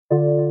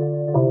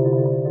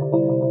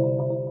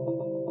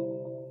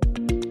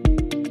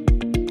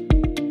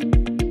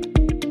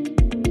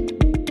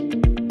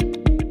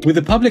With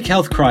the public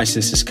health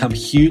crisis has come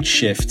huge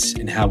shifts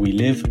in how we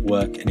live,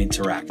 work and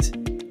interact.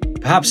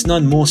 Perhaps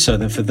none more so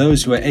than for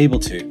those who are able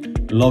to,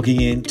 logging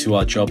in to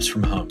our jobs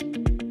from home.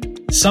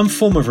 Some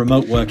form of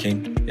remote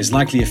working is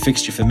likely a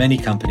fixture for many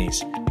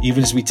companies,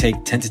 even as we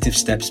take tentative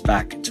steps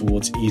back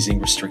towards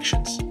easing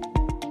restrictions.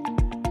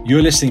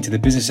 You're listening to the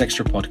Business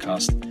Extra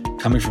podcast,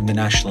 coming from the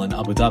National in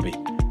Abu Dhabi.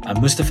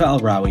 I'm Mustafa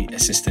Al-Rawi,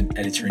 Assistant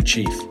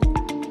Editor-in-Chief.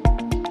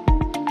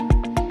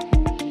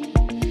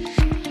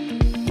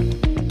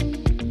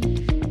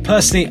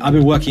 Personally, I've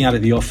been working out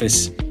of the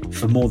office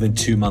for more than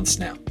 2 months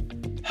now,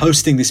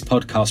 hosting this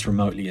podcast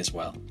remotely as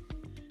well.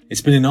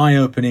 It's been an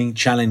eye-opening,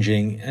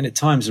 challenging, and at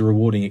times a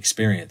rewarding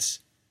experience.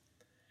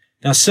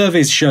 Now,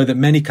 surveys show that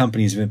many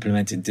companies have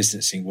implemented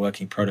distancing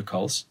working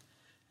protocols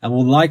and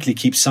will likely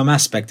keep some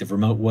aspect of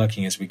remote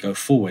working as we go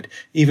forward,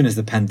 even as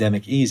the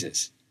pandemic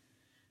eases.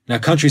 Now,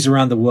 countries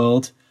around the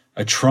world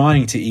are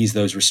trying to ease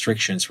those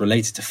restrictions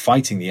related to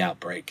fighting the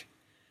outbreak,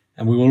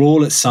 and we will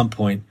all at some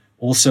point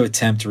also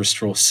attempt to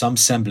restore some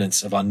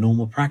semblance of our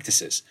normal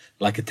practices,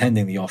 like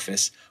attending the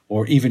office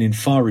or even in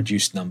far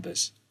reduced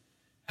numbers,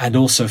 and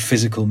also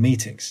physical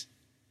meetings.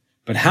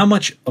 But how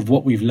much of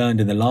what we've learned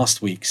in the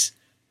last weeks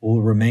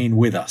will remain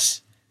with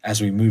us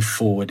as we move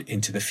forward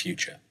into the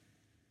future?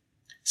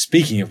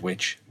 Speaking of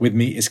which, with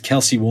me is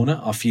Kelsey Warner,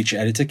 our future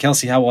editor.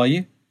 Kelsey, how are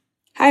you?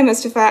 Hi,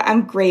 Mustafa.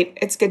 I'm great.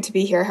 It's good to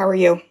be here. How are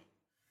you?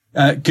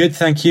 Good,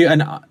 thank you.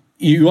 And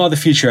you are the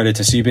future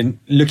editor, so you've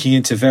been looking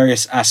into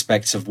various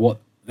aspects of what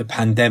the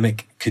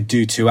pandemic could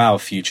do to our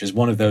futures.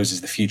 One of those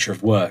is the future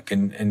of work,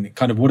 and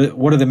kind of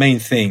what are the main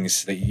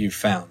things that you've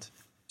found?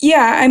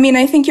 Yeah,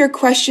 I think your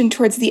question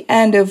towards the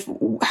end of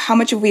how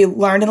much have we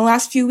learned in the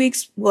last few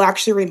weeks will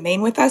actually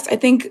remain with us. I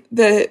think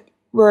that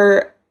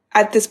we're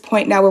at this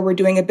point now where we're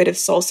doing a bit of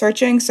soul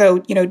searching. So,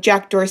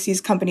 Jack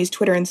Dorsey's companies,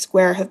 Twitter and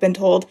Square, have been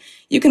told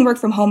you can work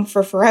from home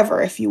for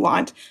forever if you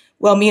want.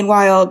 Well,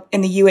 meanwhile,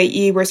 in the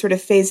UAE, we're sort of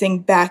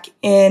phasing back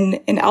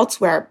in, and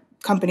elsewhere,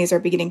 companies are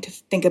beginning to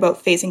think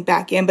about phasing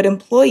back in. But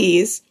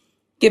employees,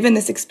 given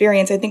this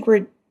experience, I think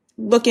we're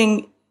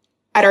looking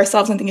at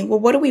ourselves and thinking,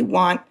 well, what do we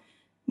want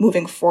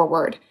moving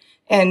forward?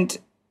 And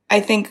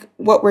I think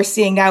what we're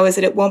seeing now is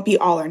that it won't be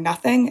all or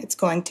nothing. It's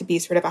going to be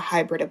sort of a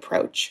hybrid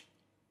approach.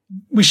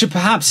 We should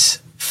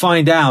perhaps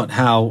find out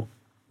how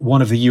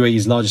one of the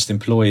UAE's largest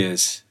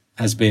employers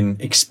has been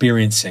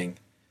experiencing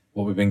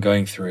what we've been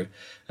going through.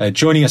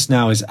 Joining us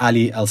now is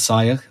Ali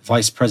Al-Sayegh,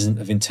 Vice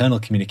President of Internal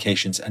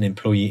Communications and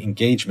Employee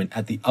Engagement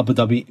at the Abu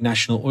Dhabi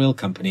National Oil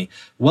Company.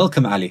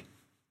 Welcome, Ali.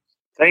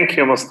 Thank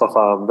you, Mustafa.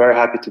 I'm very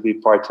happy to be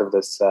part of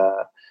this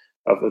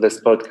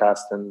podcast,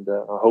 and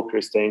I hope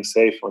you're staying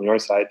safe on your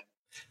side.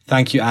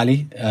 Thank you,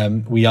 Ali.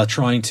 We are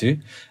trying to.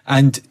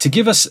 And to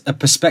give us a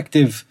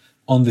perspective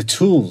on the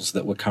tools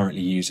that we're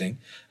currently using,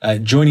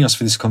 joining us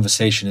for this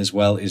conversation as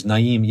well is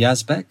Naeem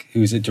Yazbek,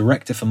 who's a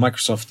director for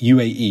Microsoft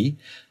UAE.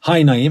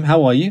 Hi, Naeem.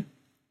 How are you?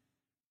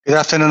 Good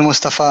afternoon,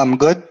 Mustafa. I'm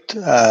good.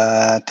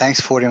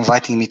 Thanks for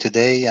inviting me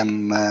today.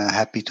 I'm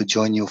happy to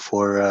join you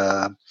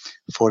for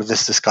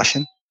this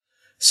discussion.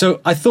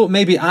 So I thought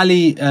maybe,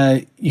 Ali,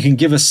 you can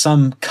give us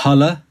some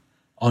color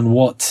on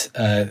what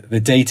the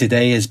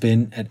day-to-day has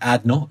been at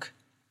ADNOC.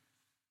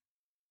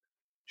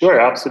 Sure,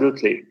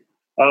 absolutely.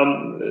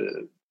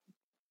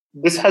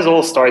 This has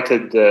all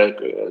started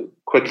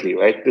quickly,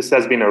 right? This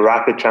has been a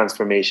rapid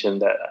transformation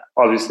that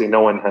obviously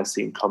no one has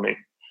seen coming.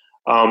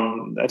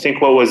 I think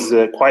what was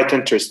quite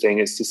interesting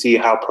is to see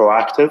how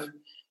proactive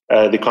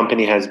the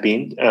company has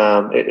been.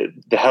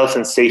 The health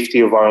and safety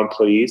of our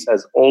employees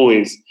has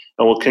always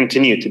and will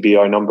continue to be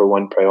our number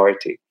one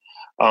priority.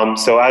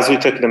 So as we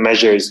took the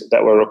measures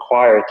that were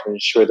required to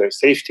ensure their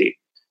safety,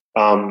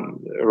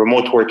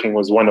 remote working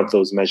was one of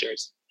those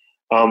measures.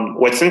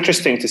 What's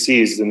interesting to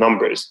see is the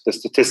numbers, the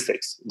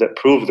statistics that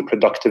prove the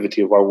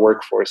productivity of our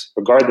workforce,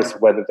 regardless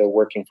of whether they're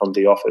working from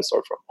the office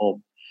or from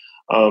home.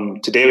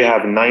 Today, we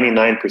have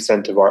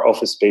 99% of our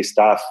office-based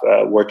staff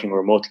working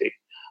remotely.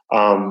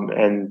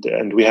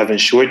 And we have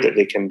ensured that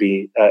they can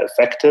be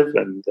effective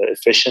and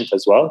efficient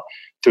as well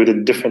through the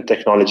different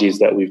technologies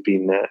that we've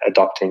been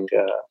adopting,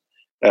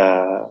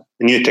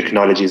 new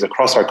technologies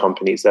across our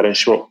companies that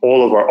ensure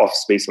all of our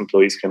office-based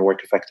employees can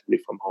work effectively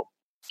from home.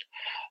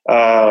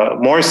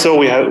 More so,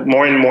 we have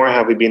more and more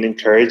have we been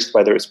encouraged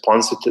by the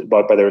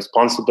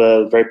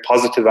responsible, very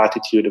positive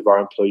attitude of our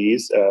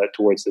employees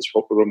towards this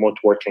remote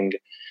working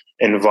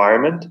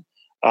environment.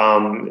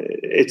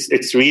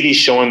 It's really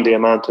shown the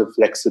amount of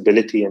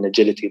flexibility and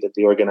agility that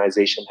the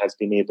organization has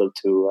been able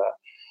to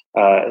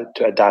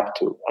adapt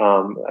to.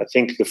 I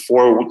think the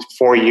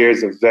four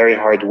years of very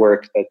hard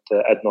work that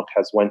ADNOC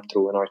has went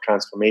through in our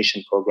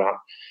transformation program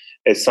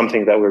is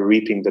something that we're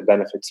reaping the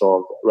benefits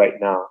of right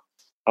now.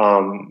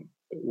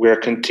 We're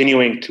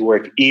continuing to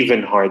work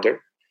even harder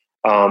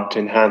to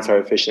enhance our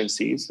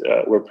efficiencies.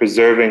 We're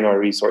preserving our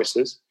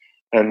resources,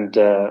 and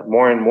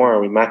more and more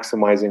are we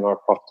maximizing our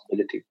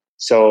profitability.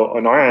 So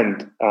on our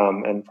end,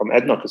 and from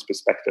ADNOC's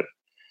perspective,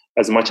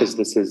 as much as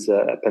this is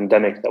a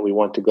pandemic that we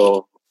want to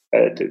go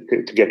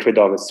to get rid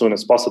of as soon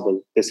as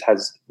possible, this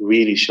has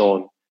really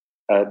shown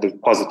the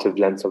positive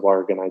lens of our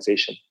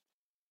organization.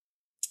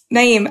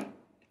 Naeem,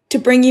 to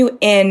bring you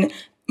in,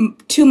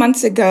 2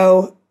 months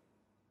ago,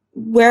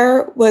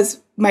 where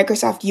was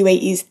Microsoft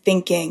UAE's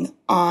thinking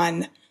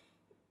on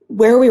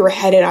where we were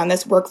headed on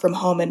this work from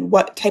home and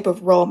what type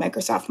of role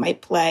Microsoft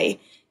might play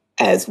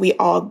as we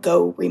all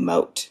go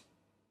remote?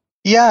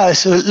 Yeah,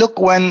 so look,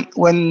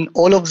 when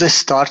all of this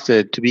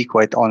started, to be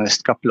quite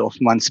honest, a couple of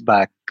months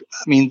back,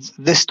 I mean,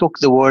 this took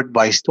the world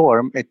by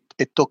storm.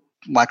 It took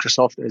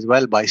Microsoft as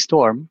well by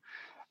storm.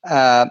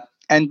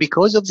 And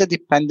because of the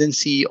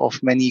dependency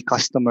of many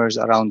customers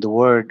around the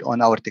world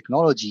on our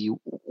technology,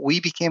 we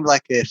became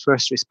like a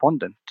first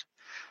respondent.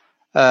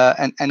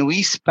 And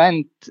we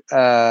spent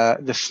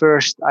the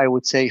first, I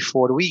would say,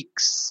 4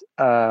 weeks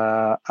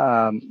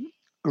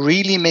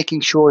really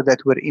making sure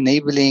that we're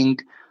enabling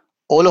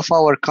all of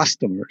our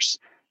customers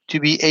to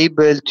be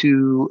able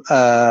to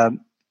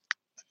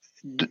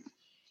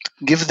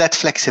give that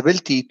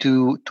flexibility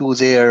to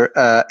their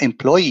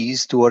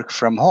employees to work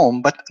from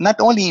home, but not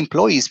only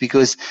employees,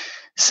 because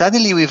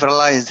suddenly we've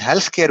realized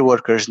healthcare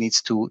workers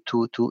needs to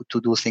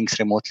do things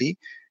remotely.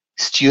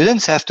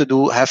 Students have to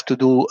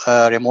do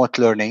remote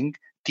learning,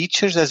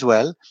 teachers as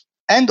well,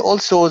 and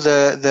also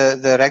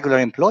the regular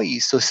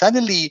employees. So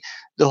suddenly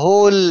the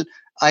whole,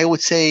 I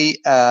would say,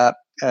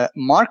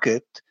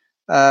 market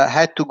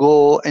had to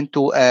go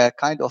into a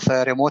kind of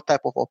a remote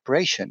type of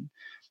operation.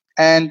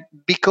 And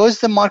because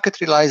the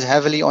market relies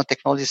heavily on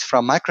technologies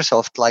from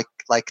Microsoft,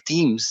 like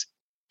Teams,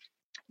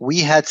 we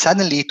had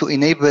suddenly to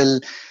enable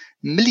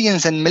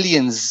millions and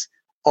millions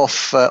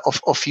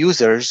of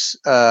users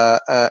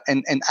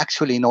in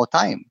actually no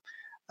time.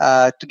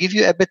 To give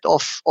you a bit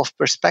of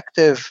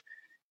perspective,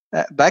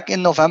 back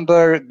in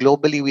November,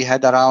 globally, we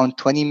had around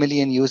 20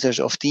 million users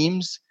of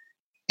Teams.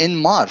 In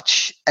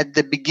March, at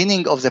the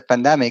beginning of the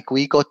pandemic,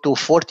 we got to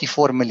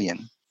 44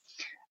 million.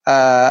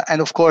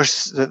 And of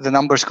course, the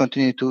numbers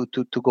continue to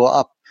go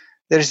up.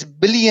 There's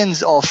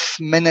billions of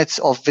minutes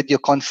of video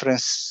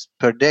conference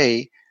per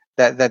day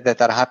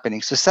that are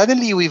happening. So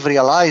suddenly we've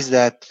realized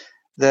that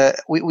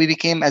we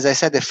became, as I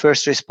said, the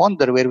first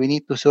responder, where we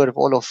need to serve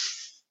all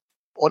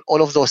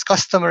of those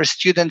customers,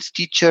 students,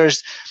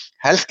 teachers,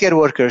 healthcare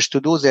workers to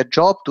do their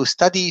job, to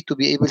study, to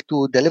be able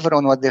to deliver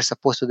on what they're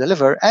supposed to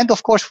deliver, and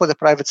of course for the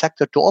private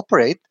sector to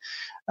operate.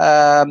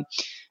 And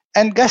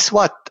guess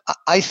what?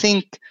 I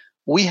think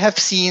we have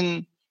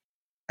seen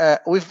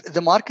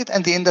the market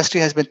and the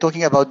industry has been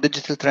talking about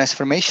digital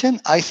transformation.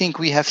 I think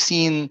we have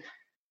seen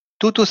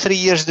 2 to 3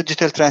 years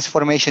digital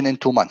transformation in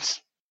 2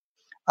 months.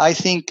 I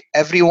think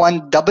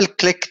everyone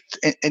double-clicked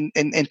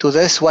into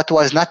this. What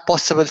was not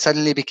possible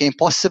suddenly became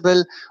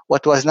possible.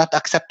 What was not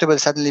acceptable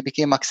suddenly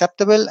became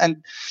acceptable.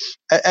 And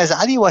as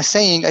Ali was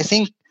saying, I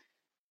think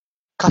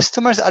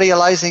customers are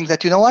realizing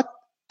that, you know what,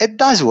 it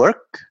does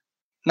work.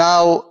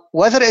 Now,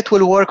 whether it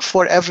will work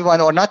for everyone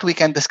or not, we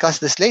can discuss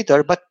this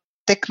later, but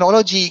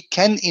technology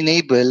can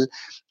enable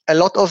a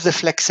lot of the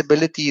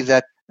flexibility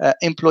that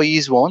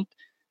employees want.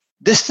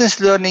 Distance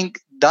learning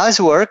does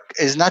work,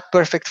 is not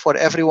perfect for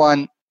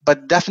everyone,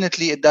 but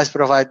definitely it does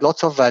provide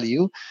lots of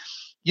value.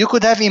 You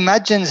could have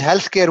imagined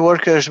healthcare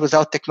workers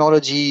without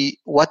technology,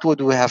 what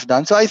would we have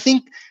done? So I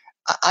think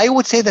I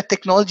would say that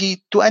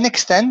technology, to an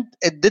extent,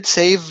 it did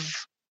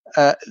save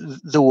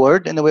the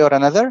world in a way or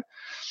another.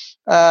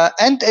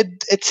 And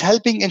it's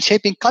helping in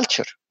shaping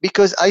culture,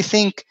 because I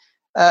think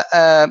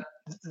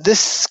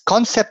this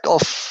concept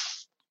of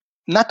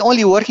not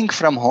only working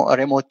from home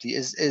remotely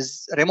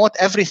is remote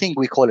everything,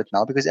 we call it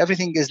now, because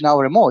everything is now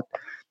remote,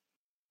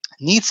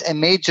 needs a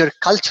major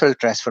cultural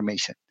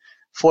transformation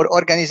for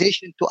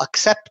organization to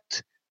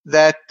accept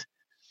that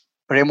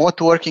remote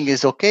working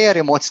is okay,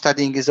 remote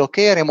studying is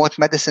okay, remote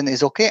medicine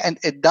is okay, and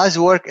it does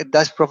work, it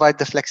does provide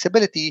the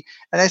flexibility.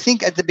 And I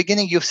think at the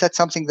beginning you've said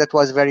something that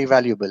was very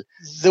valuable.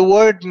 The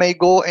world may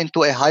go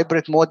into a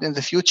hybrid mode in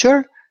the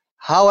future.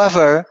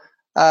 However,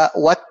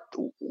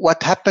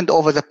 what happened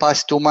over the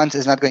past 2 months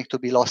is not going to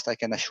be lost, I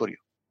can assure you.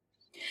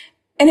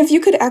 And if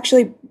you could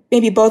actually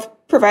maybe both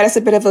provide us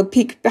a bit of a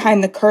peek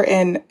behind the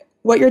curtain,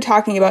 what you're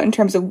talking about in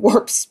terms of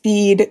warp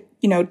speed,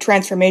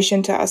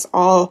 transformation to us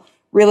all,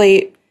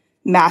 really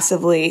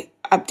massively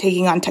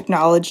taking on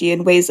technology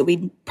in ways that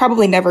we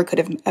probably never could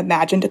have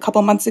imagined a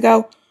couple months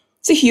ago.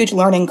 It's a huge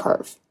learning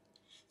curve.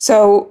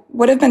 So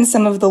what have been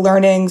some of the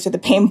learnings or the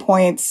pain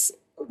points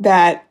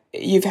that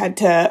you've had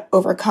to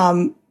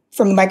overcome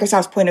from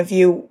Microsoft's point of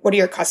view? What are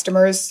your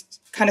customers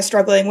kind of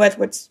struggling with?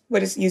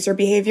 What is user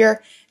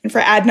behavior? And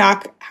for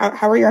ADNOC,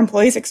 how are your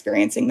employees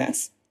experiencing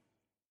this?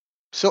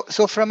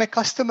 So from a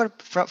customer,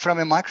 from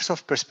a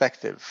Microsoft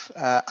perspective,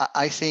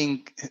 I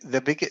think the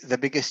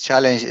biggest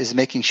challenge is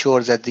making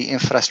sure that the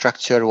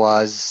infrastructure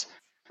was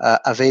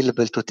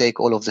available to take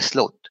all of this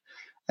load.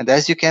 And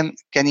as you can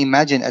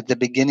imagine, at the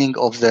beginning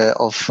of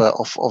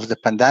the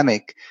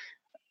pandemic,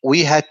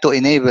 we had to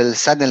enable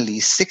suddenly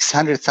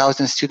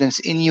 600,000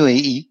 students in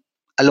UAE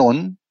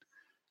alone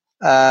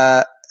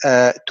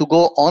to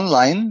go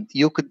online.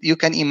 You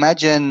can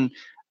imagine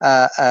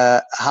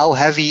how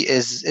heavy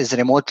is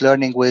remote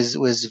learning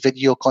with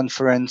video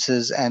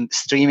conferences and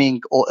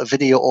streaming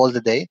video all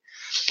the day.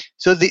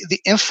 So the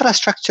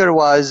infrastructure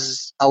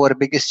was our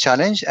biggest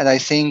challenge, and I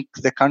think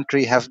the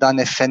country have done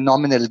a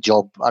phenomenal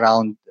job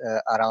around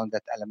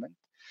that element.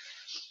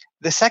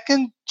 The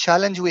second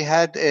challenge we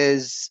had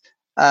is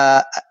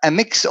a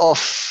mix of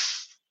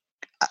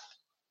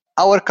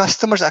our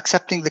customers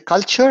accepting the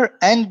culture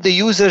and the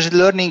users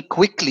learning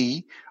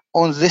quickly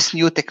on these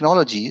new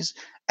technologies.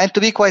 And to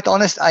be quite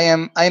honest, I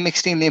am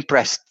extremely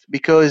impressed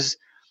because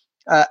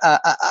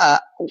I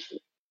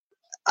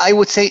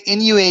would say in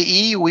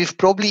UAE we've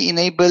probably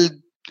enabled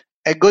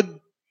a good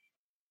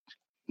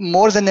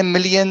more than 1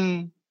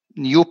 million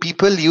new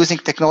people using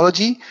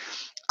technology.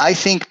 I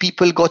think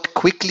people got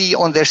quickly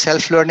on their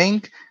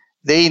self-learning.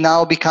 They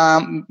now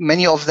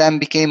many of them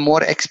became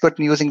more expert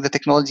in using the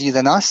technology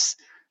than us.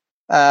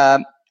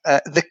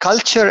 The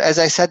culture, as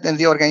I said, in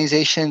the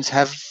organizations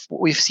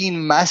we've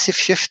seen massive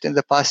shift in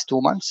the past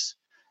 2 months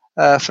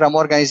from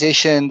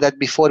organization that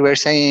before were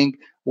saying,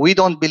 we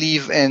don't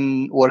believe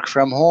in work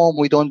from home,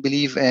 we don't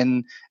believe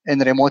in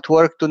remote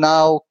work, to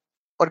now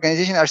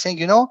organizations are saying,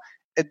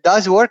 it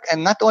does work.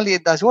 And not only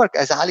it does work,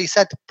 as Ali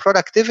said,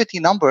 productivity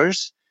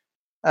numbers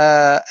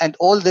and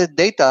all the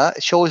data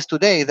shows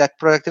today that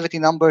productivity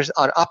numbers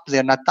are up,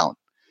 they're not down.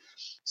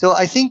 So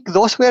I think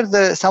those were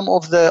some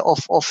of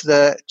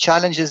the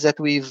challenges that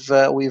we've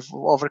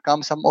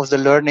overcome, some of the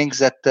learnings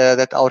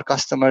that our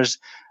customers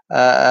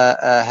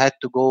had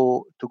to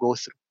go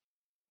through.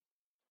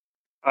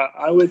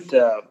 I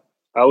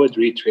would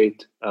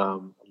reiterate a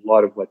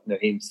lot of what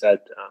Naeem said.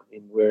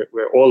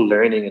 We're all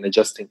learning and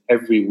adjusting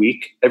every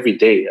week, every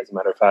day, as a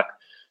matter of fact.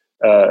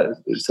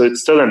 So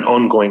it's still an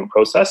ongoing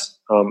process,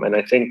 and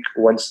I think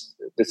once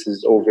this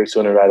is over,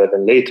 sooner rather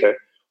than later,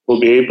 we'll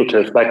be able to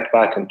reflect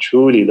back and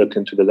truly look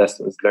into the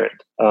lessons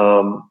learned.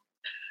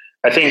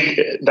 I think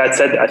that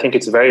said, I think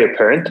it's very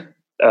apparent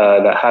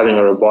that having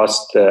a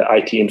robust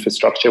IT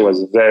infrastructure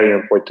was very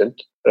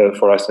important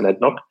for us in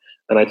ADNOC,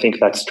 and I think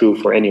that's true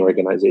for any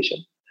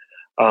organization.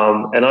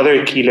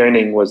 Another key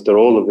learning was the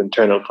role of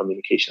internal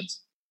communications.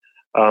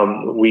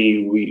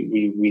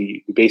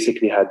 We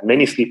basically had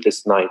many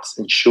sleepless nights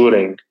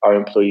ensuring our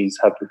employees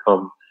have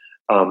become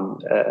our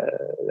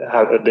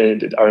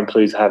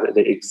employees have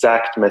the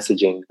exact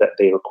messaging that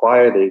they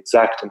require, the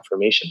exact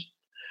information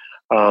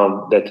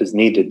that is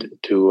needed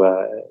to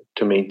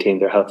maintain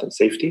their health and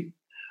safety.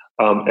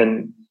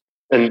 And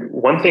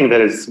one thing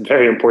that is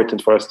very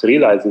important for us to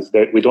realize is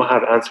that we don't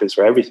have answers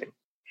for everything,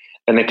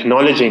 and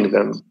acknowledging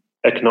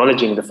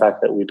the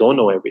fact that we don't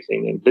know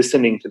everything and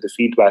listening to the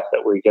feedback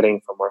that we're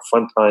getting from our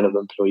front line of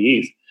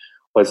employees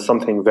was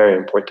something very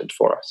important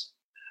for us.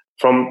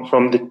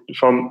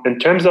 In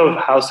terms of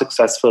how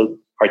successful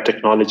our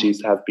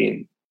technologies have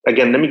been,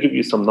 again, let me give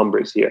you some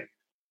numbers here.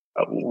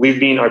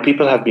 Our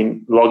people have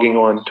been logging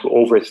on to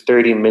over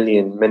 30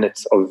 million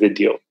minutes of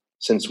video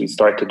since we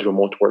started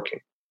remote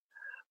working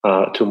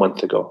 2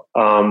 months ago.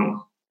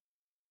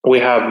 We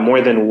have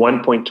more than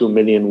 1.2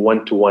 million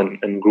one-to-one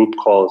and group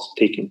calls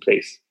taking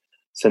place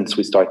since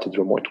we started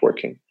remote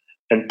working,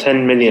 and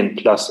 10 million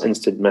plus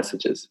instant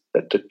messages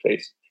that took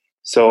place.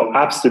 So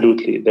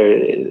absolutely,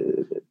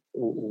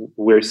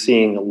 we're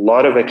seeing a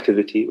lot of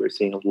activity. We're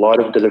seeing a lot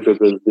of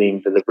deliverables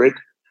being delivered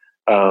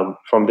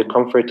from the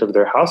comfort of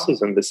their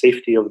houses and the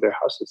safety of their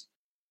houses.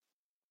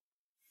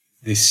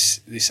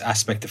 This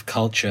aspect of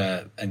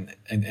culture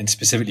and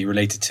specifically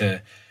related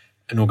to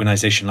an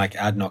organization like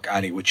ADNOC,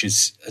 Ali, which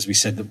is, as we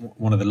said,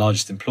 one of the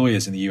largest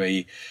employers in the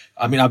UAE.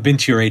 I mean, I've been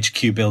to your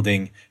HQ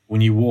building. When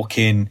you walk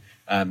in,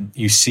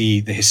 you see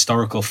the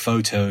historical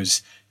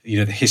photos,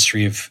 the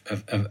history of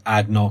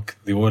ADNOC,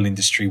 the oil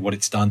industry, what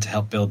it's done to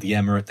help build the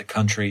emirate, the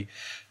country.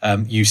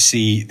 You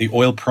see the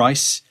oil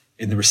price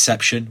in the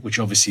reception, which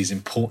obviously is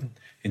important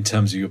in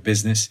terms of your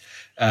business.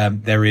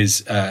 There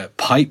is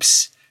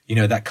pipes,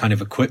 that kind of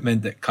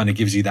equipment that kind of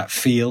gives you that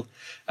feel.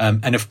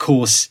 And of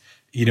course,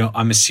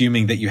 I'm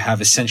assuming that you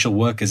have essential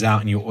workers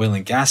out in your oil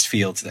and gas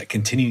fields that are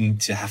continuing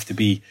to have to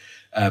be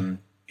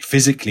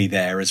physically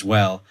there as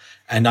well.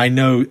 And I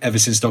know ever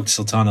since Dr.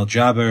 Sultan Al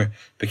Jaber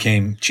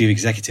became chief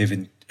executive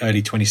in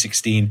early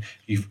 2016,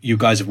 you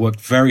guys have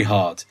worked very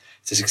hard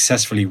to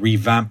successfully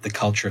revamp the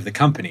culture of the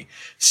company.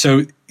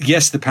 So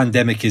yes, the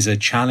pandemic is a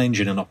challenge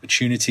and an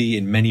opportunity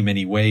in many,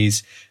 many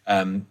ways.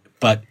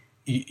 But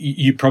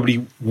you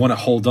probably want to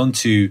hold on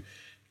to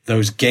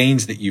those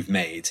gains that you've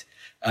made.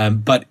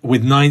 But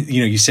with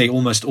you say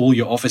almost all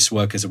your office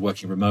workers are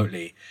working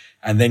remotely,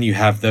 and then you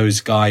have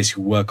those guys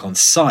who work on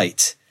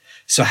site.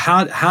 So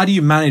how do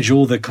you manage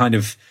all the kind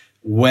of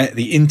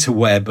the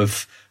interweb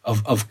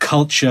of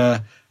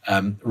culture,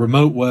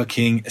 remote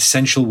working,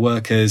 essential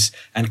workers,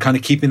 and kind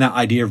of keeping that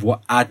idea of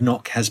what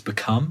ADNOC has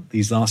become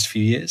these last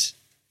few years?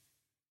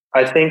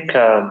 I think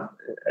I'm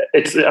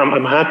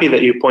happy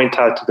that you point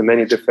out to the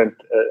many different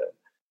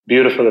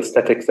beautiful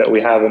aesthetics that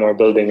we have in our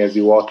building as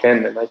you walk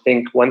in. And I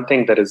think one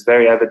thing that is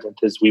very evident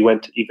is we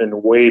went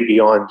even way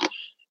beyond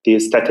the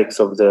aesthetics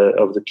of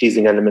the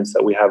pleasing elements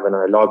that we have in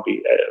our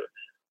lobby.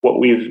 what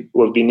we've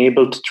been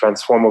able to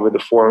transform over the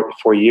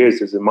four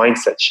years is a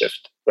mindset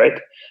shift, right?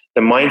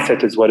 The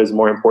mindset is what is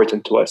more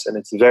important to us. And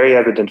it's very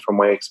evident from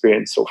my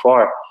experience so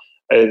far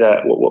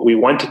that what we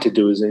wanted to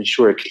do is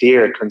ensure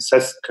clear,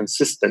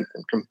 consistent,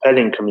 and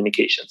compelling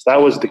communications.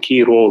 That was the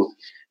key role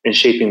in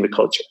shaping the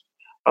culture.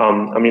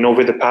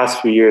 Over the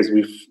past few years,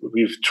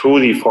 we've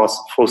truly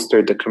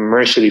fostered a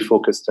commercially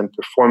focused and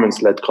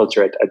performance-led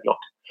culture at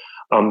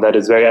ADNOC. That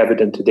is very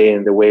evident today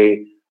in the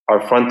way our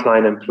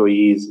frontline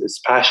employees'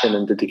 passion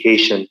and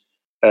dedication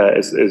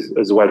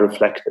is well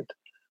reflected.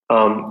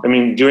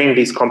 During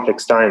these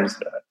complex times,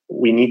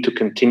 we need to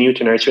continue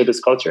to nurture this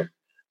culture,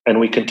 and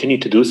we continue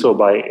to do so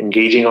by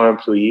engaging our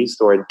employees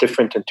through our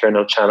different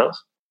internal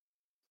channels.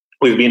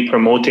 We've been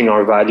promoting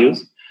our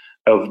values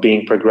of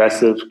being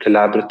progressive,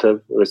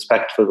 collaborative,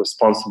 respectful,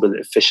 responsible,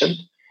 efficient.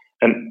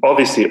 And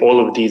obviously,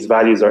 all of these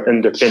values are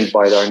underpinned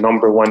by our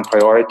number one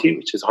priority,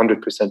 which is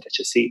 100%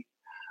 HSE.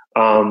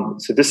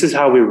 So this is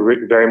how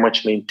we're very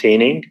much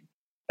maintaining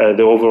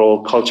the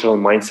overall cultural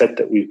mindset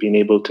that we've been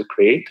able to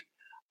create.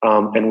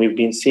 And we've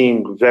been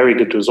seeing very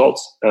good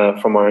results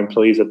from our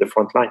employees at the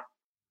front line.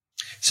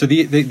 So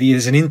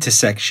there's an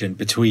intersection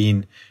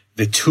between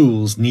the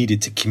tools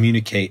needed to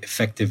communicate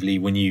effectively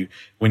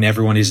when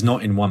everyone is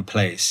not in one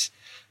place,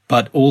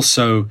 but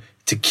also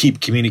to keep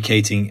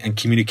communicating and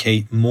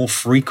communicate more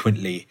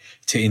frequently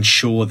to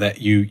ensure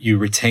that you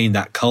retain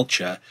that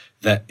culture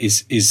that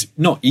is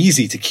not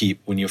easy to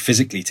keep when you're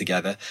physically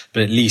together,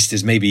 but at least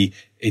is maybe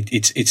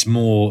it's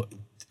more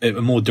a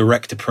more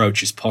direct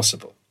approach as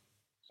possible.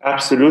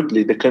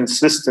 Absolutely. The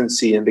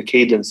consistency and the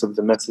cadence of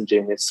the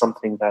messaging is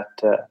something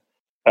that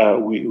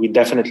we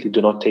definitely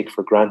do not take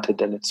for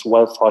granted, and it's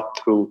well thought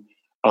through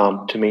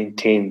to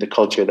maintain the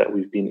culture that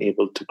we've been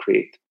able to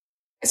create.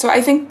 So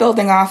I think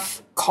building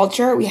off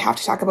culture, we have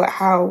to talk about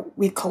how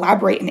we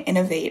collaborate and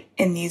innovate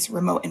in these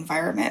remote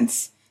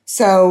environments.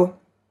 So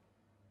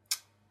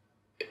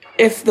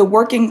if the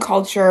working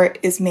culture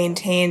is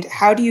maintained,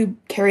 how do you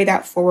carry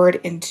that forward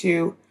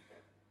into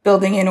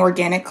building in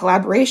organic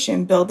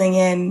collaboration, building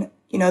in,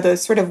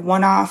 those sort of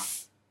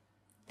one-off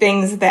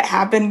things that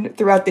happen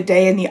throughout the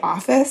day in the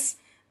office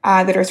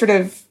that are sort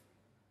of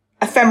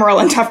ephemeral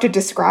and tough to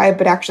describe,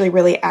 but actually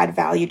really add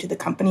value to the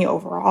company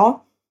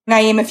overall?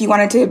 Naeem, if you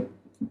wanted to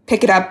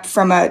pick it up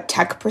from a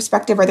tech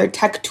perspective, are there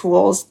tech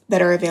tools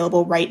that are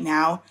available right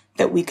now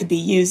that we could be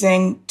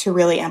using to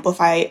really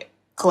amplify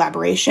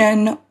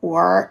collaboration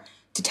or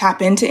to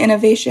tap into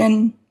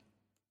innovation?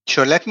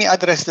 Sure. Let me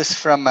address this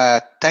from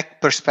a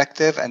tech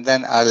perspective, and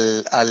then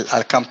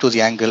I'll come to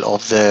the angle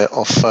of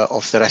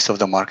the rest of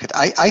the market.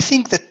 I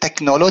think the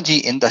technology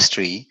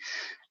industry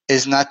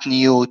is not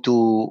new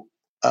to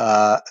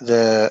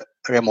the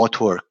remote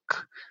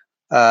work.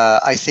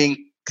 I think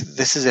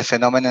this is a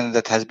phenomenon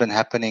that has been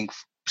happening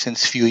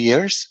since few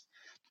years.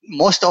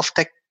 Most of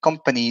tech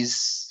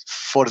companies,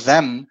 for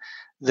them,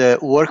 the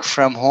work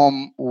from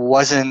home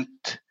wasn't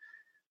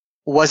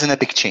a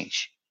big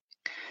change.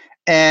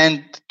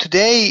 And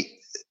today,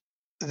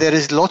 there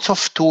is lots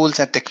of tools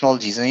and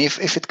technologies. And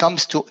if it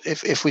comes to,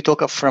 if we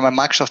talk from a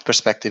Microsoft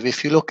perspective,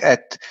 if you look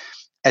at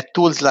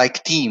tools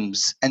like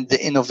Teams and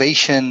the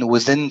innovation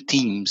within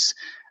Teams,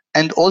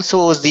 and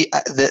also the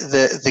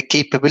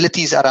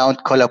capabilities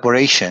around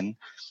collaboration,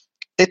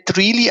 it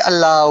really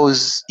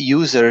allows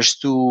users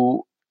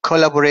to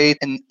collaborate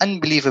in an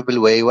unbelievable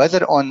way,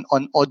 whether on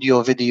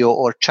audio, video,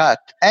 or chat,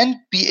 and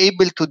be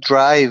able to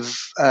drive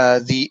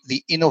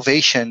the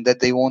innovation that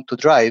they want to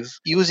drive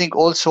using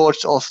all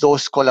sorts of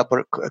those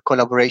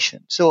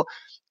collaboration. So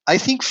I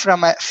think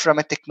from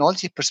a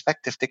technology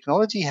perspective,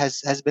 technology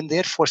has been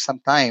there for some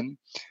time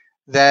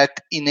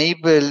that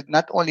enable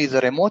not only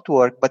the remote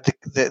work, but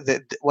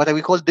the what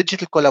we call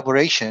digital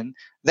collaboration,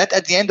 that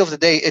at the end of the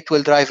day, it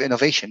will drive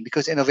innovation,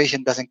 because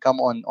innovation doesn't come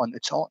on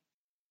its own.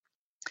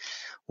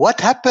 What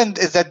happened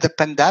is that the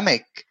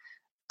pandemic,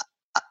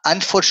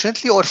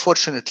 unfortunately or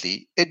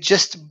fortunately, it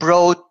just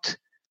brought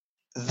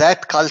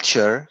that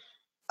culture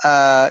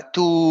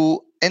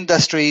to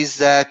industries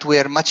that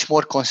were much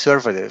more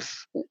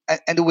conservative,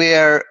 and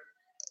where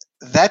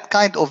that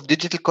kind of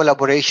digital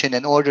collaboration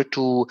in order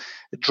to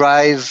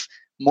drive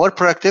more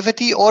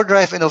productivity or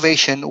drive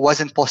innovation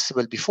wasn't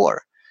possible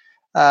before.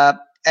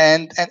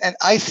 And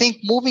I think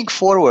moving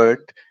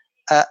forward,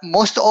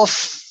 most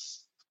of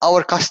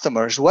our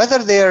customers, whether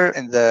they're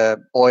in the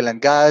oil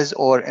and gas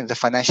or in the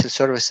financial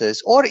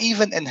services or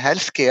even in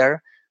healthcare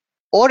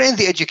or in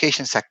the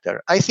education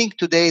sector, I think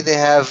today they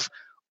have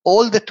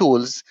all the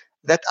tools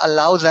that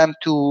allow them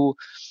to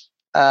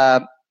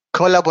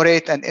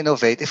collaborate and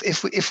innovate.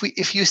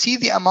 If you see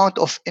the amount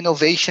of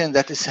innovation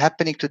that is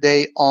happening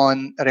today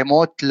on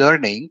remote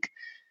learning,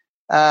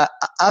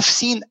 I've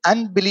seen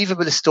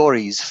unbelievable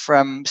stories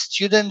from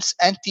students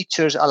and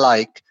teachers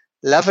alike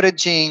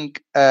leveraging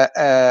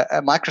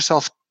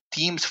Microsoft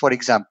Teams, for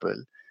example,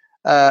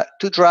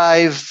 to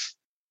drive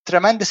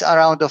tremendous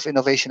amount of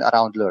innovation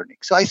around learning.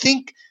 So I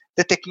think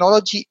the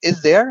technology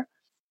is there.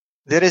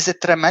 There is a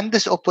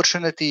tremendous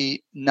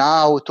opportunity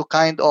now to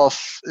kind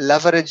of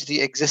leverage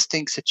the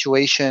existing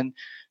situation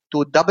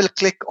double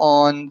click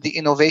on the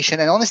innovation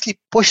and honestly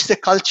push the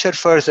culture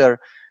further,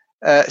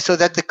 so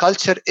that the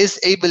culture is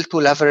able to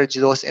leverage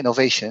those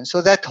innovations,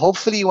 so that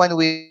hopefully when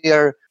we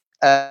are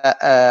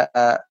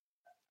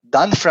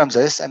done from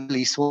this, and at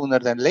least sooner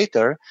than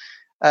later,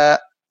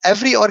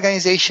 every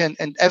organization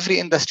and every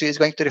industry is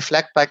going to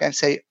reflect back and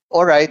say,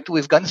 all right,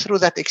 we've gone through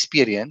that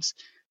experience.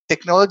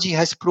 Technology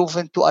has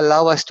proven to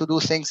allow us to do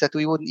things that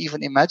we wouldn't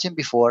even imagine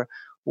before.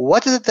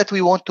 What is it that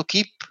we want to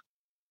keep?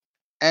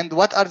 And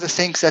what are the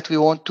things that we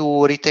want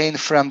to retain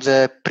from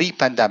the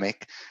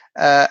pre-pandemic?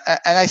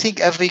 And I think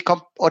every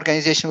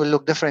organization will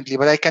look differently,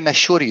 but I can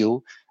assure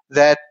you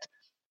that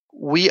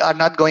we are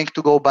not going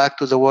to go back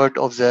to the world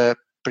of the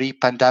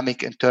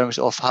pre-pandemic in terms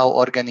of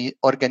how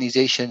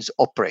organizations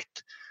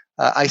operate.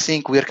 I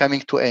think we're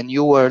coming to a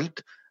new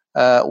world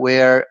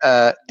where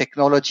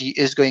technology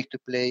is going to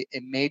play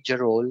a major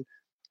role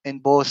in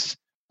both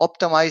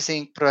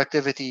optimizing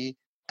productivity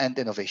and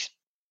innovation.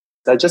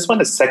 I just want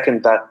to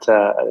second that,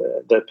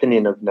 the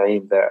opinion of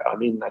Naeem there. I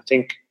mean, I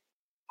think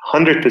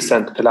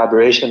 100%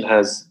 collaboration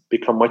has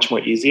become much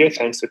more easier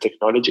thanks to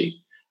technology.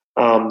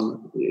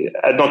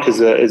 ADNOC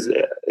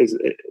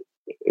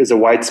is a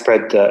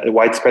widespread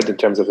in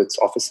terms of its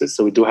offices.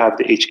 So we do have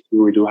the HQ,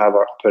 we do have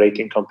our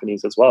operating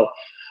companies as well.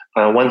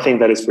 One thing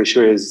that is for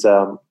sure is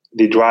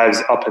the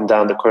drives up and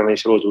down the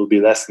Coronation Road will be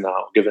less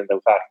now, given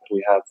the fact that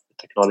we have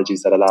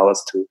technologies that allow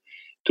us to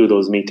do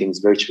those meetings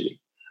virtually.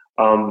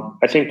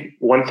 I think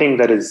one thing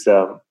that is,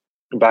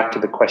 back to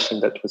the question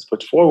that was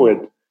put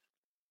forward,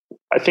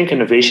 I think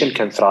innovation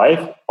can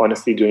thrive,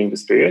 honestly, during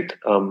this period.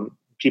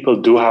 People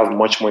do have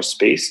much more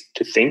space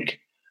to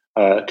think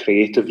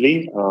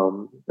creatively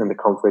in the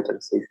comfort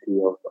and safety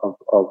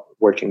of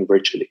working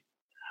virtually.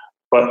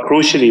 But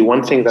crucially,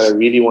 one thing that I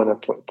really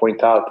want to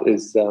point out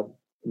is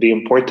the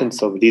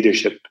importance of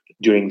leadership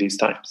during these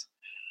times.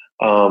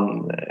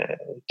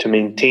 To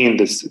maintain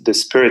the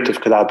spirit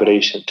of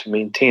collaboration, to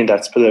maintain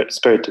that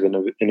spirit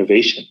of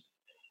innovation.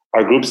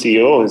 Our group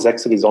CEO, His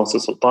Excellency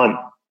Zonsa Sultan,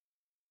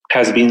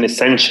 has been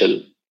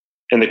essential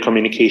in the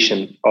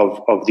communication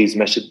of these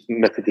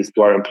messages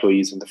to our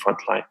employees in the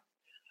front line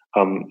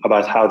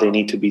about how they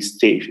need to be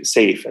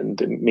safe and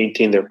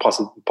maintain their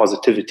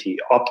positivity,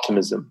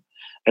 optimism,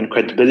 and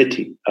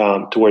credibility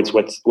towards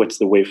what's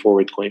the way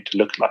forward going to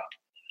look like,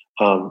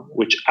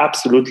 which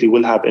absolutely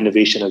will have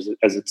innovation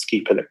as its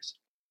key pillars.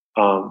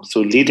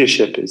 So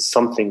leadership is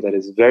something that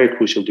is very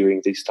crucial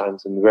during these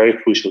times and very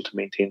crucial to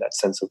maintain that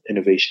sense of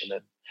innovation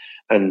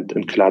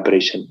and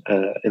collaboration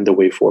in the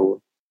way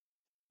forward.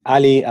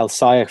 Ali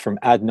Al-Sayegh from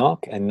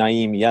ADNOC and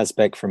Naeem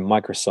Yazbek from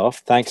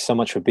Microsoft, thanks so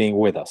much for being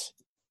with us.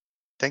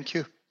 Thank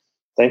you.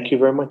 Thank you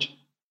very much.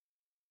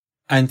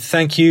 And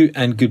thank you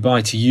and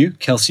goodbye to you,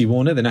 Kelsey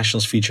Warner, the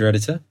National's feature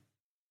editor.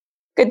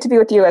 Good to be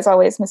with you as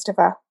always,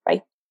 Mustafa.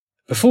 Bye.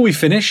 Before we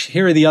finish,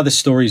 here are the other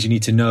stories you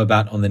need to know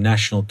about on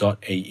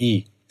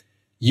thenational.ae.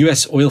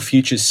 US oil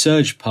futures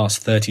surged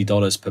past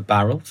 $30 per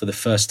barrel for the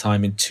first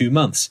time in 2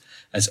 months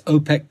as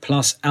OPEC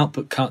plus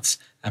output cuts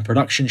and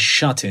production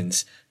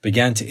shut-ins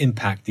began to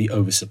impact the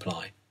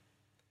oversupply.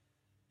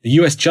 The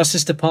US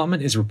Justice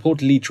Department is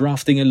reportedly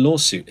drafting a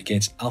lawsuit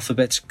against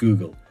Alphabet's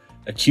Google,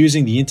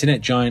 accusing the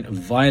internet giant of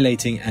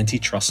violating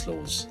antitrust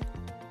laws.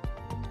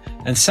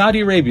 And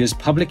Saudi Arabia's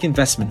public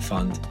investment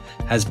fund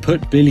has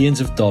put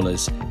billions of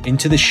dollars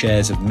into the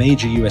shares of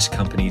major US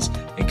companies,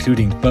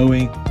 including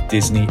Boeing,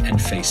 Disney, and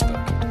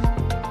Facebook.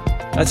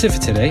 That's it for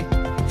today.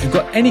 If you've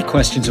got any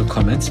questions or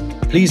comments,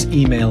 please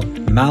email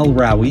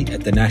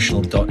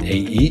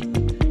malrawi@thenational.ae.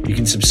 You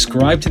can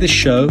subscribe to the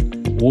show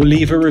or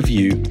leave a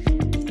review.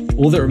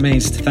 All that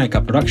remains is to thank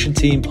our production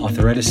team,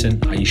 Arthur Edison,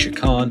 Aisha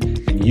Khan,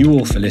 and you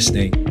all for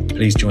listening.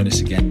 Please join us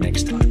again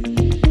next time.